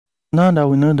now that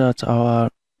we know that our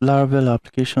Laravel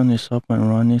application is up and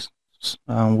running,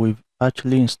 and we've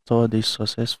actually installed it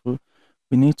successful,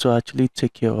 we need to actually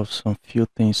take care of some few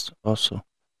things also.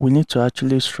 We need to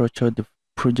actually structure the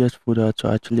project folder to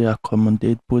actually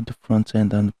accommodate both the front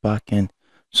end and the back end.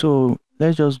 So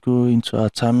let's just go into our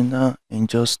terminal and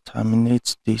just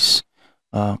terminate this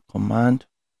command.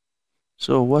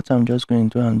 So what I'm just going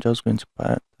to do, I'm just going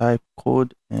to type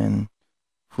code and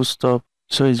full stop.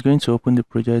 So it's going to open the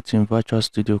project in Virtual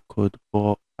Studio Code,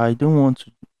 but I don't want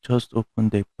to just open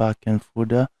the backend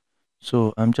folder.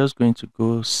 So I'm just going to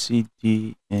go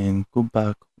CD and go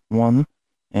back one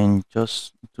and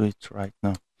just do it right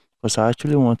now, because I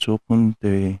actually want to open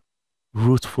the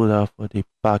root folder for the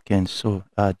backend. So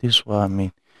this is what I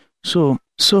mean. So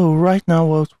right now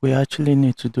what we actually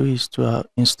need to do is to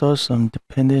install some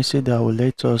dependency that will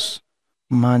let us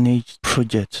manage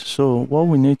project. So what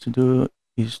we need to do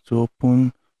is to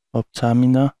open up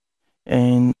terminal,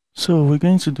 and so we're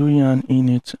going to do yarn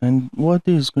init, and what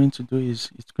this is going to do is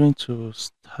it's going to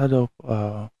start up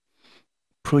our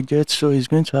project. So it's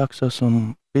going to ask us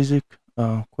some basic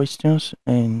questions,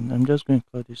 and I'm just going to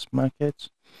call this market.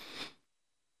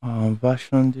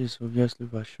 Version, this is obviously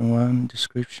version 1.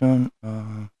 Description,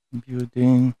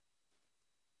 building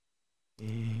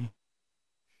a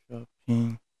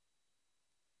shopping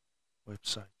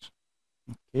website.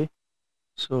 Okay,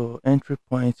 so entry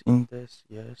point index,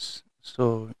 yes.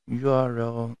 So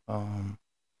URL,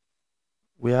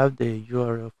 we have the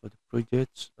URL for the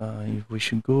project. If we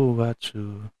should go over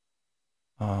to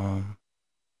um,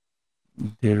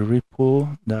 the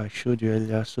repo that I showed you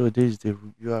earlier, so this is the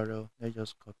URL. Let's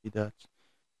just copy that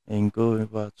and go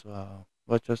over to our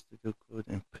Virtual Studio Code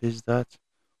and paste that.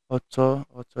 Author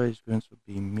is going to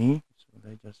be me, so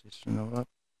let's just say Sonawap,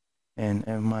 and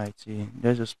MIT.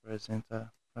 Let's just press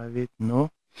enter. Private,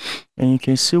 no. And you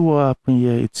can see what happened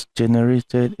here. It's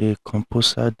generated a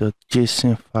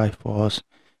composer.json file for us,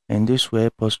 and this will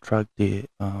help us track the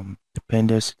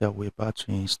dependency that we're about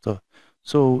to install.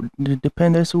 So the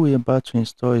dependency we're about to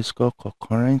install is called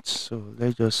concurrent. So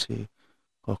let's just say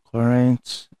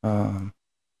concurrent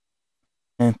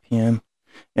npm,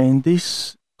 and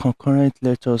this concurrent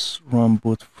lets us run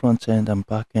both front end and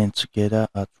back end together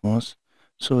at once.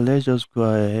 So let's just go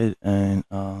ahead and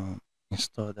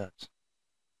install that.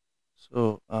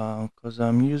 So because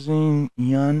I'm using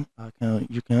yarn,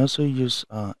 you can also use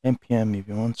npm if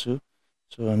you want to.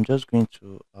 So I'm just going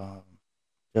to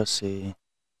just say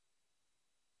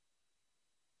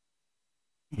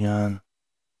yarn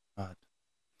add.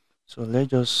 So let's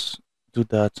just do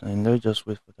that, and let's just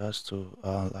wait for that to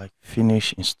like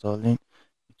finish installing.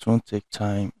 It won't take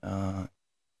time, and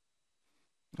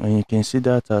you can see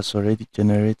that has already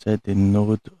generated the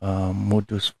node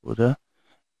modules folder,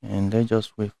 and let's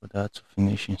just wait for that to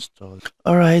finish installing.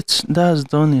 All right, that's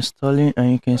done installing,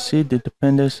 and you can see the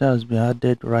dependency has been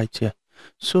added right here.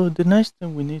 So the next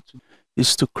thing we need to do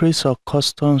is to create a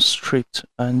custom script,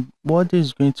 and what this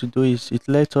is going to do is it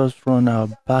lets us run our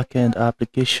backend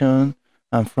application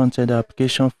and front-end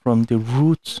application from the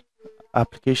root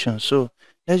application. So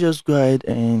let's just go ahead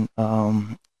and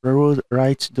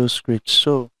write those scripts.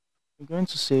 So I'm going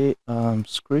to say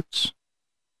scripts,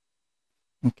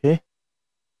 okay,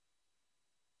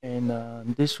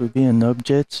 and this will be an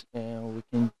object, and we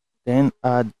can then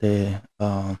add the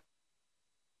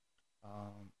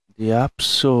app.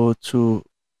 So to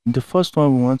the first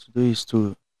one we want to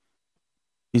do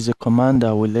is a command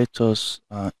that will let us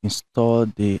install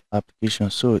the application.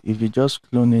 So if you just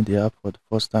clone the app for the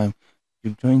first time,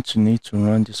 you're going to need to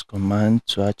run this command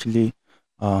to actually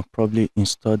probably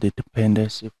install the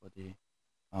dependency for the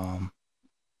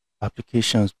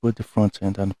applications, both the front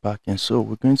end and the back end. So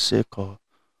we're going to say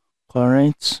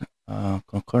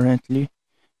concurrently,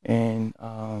 and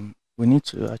we need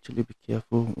to actually be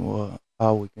careful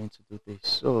how we're going to do this.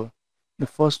 So the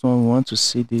first one, we want to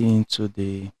cd into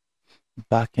the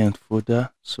backend folder.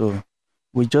 So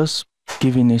we're just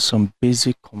giving it some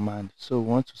basic command. So we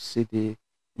want to cd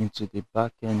into the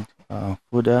backend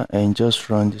folder and just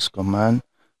run this command,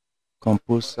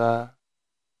 composer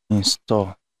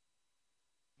install.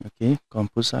 Okay,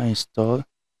 composer install,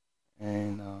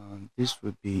 and this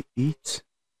will be it.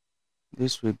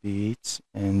 This will be it,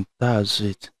 and that's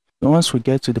it. Once we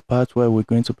get to the part where we're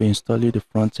going to be installing the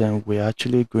front end, we're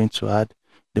actually going to add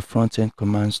the front end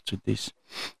commands to this.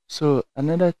 So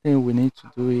another thing we need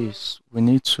to do is we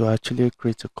need to actually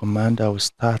create a command that will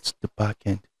start the back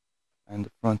end and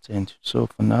the front end. So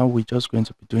for now, we're just going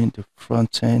to be doing the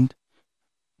front end.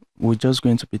 We're just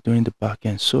going to be doing the back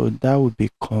end. So that would be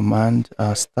command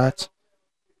start,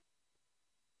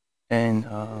 and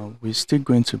we're still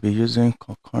going to be using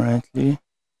concurrently.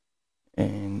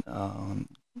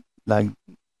 like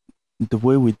the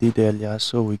way we did earlier.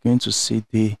 So we're going to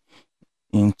cd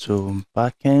into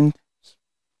backend,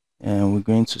 and we're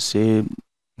going to say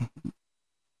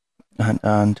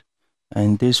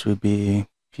and this will be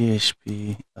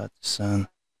php artisan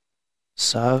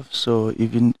serve. So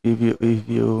if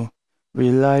you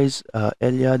realize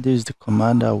earlier, this is the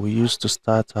command that we used to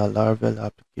start our Laravel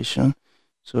application.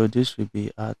 So this will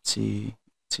be artisan.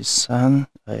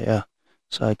 Yeah,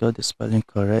 so I got the spelling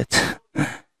correct.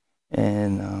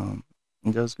 And I'm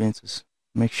just going to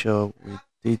make sure we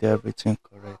did everything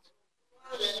correct.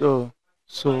 So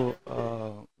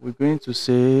we're going to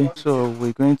say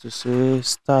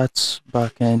start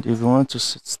backend. If you want to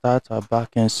start our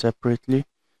backend separately,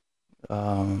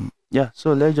 yeah,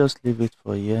 so let's just leave it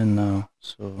for here now.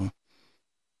 So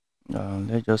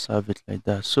let's just have it like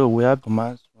that. So we have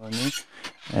commands running,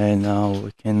 and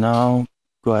we can now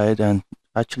go ahead and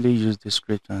actually use the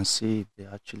script and see if they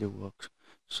actually work.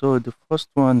 So the first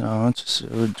one I want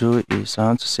to do is I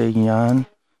want to say yarn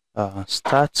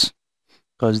start,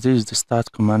 because this is the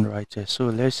start command right here. So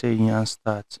let's say yarn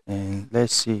start, and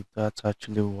let's see if that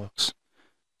actually works.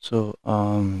 So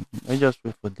let's just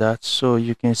wait for that. So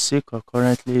you can see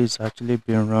concurrently it's actually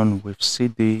being run with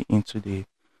cd into the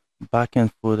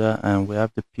backend folder, and we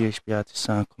have the php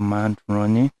artisan command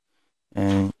running.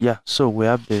 And yeah, so we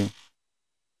have the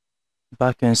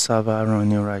backend server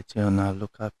running right here on our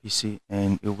local pc,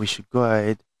 and we should go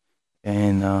ahead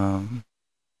and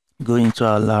go into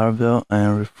our Laravel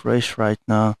and refresh right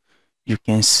now. You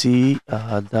can see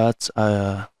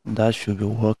that should be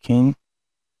working.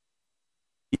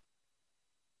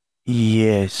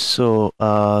 Yes, so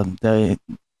there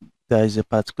is a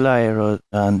particular error,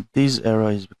 and this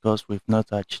error is because we've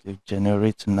not actually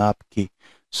generated an app key.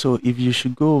 So if you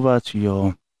should go over to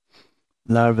your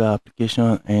Laravel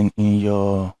application, and in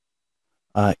your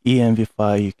env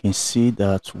file, you can see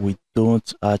that we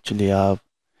don't actually have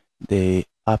the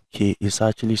app key. Is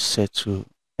actually set to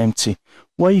empty.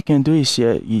 What you can do is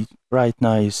here right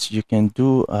now is you can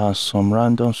do some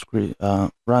random script,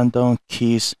 random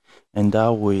keys, and that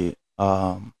will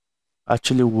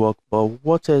actually work. But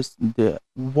what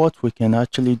we can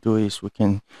actually do is we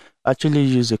can actually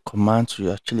use a command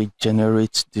to actually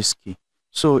generate this key.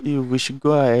 So if we should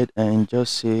go ahead and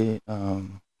just say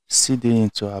cd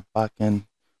into our backend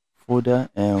folder,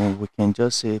 and we can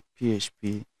just say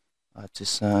php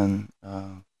artisan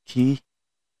key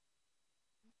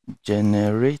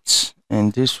generate,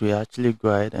 and this will actually go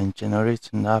ahead and generate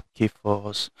an app key for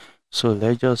us. So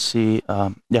let's just see,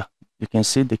 yeah, you can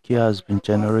see the key has been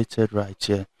generated right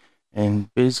here,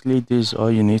 and basically this is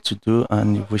all you need to do.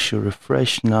 And we should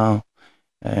refresh now,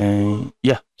 and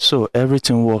yeah, so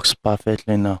everything works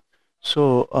perfectly now.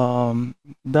 So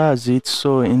that's it.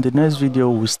 So in the next video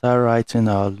we'll start writing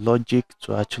our logic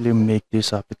to actually make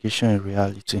this application a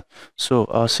reality. So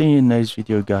I'll see you in the next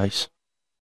video, guys.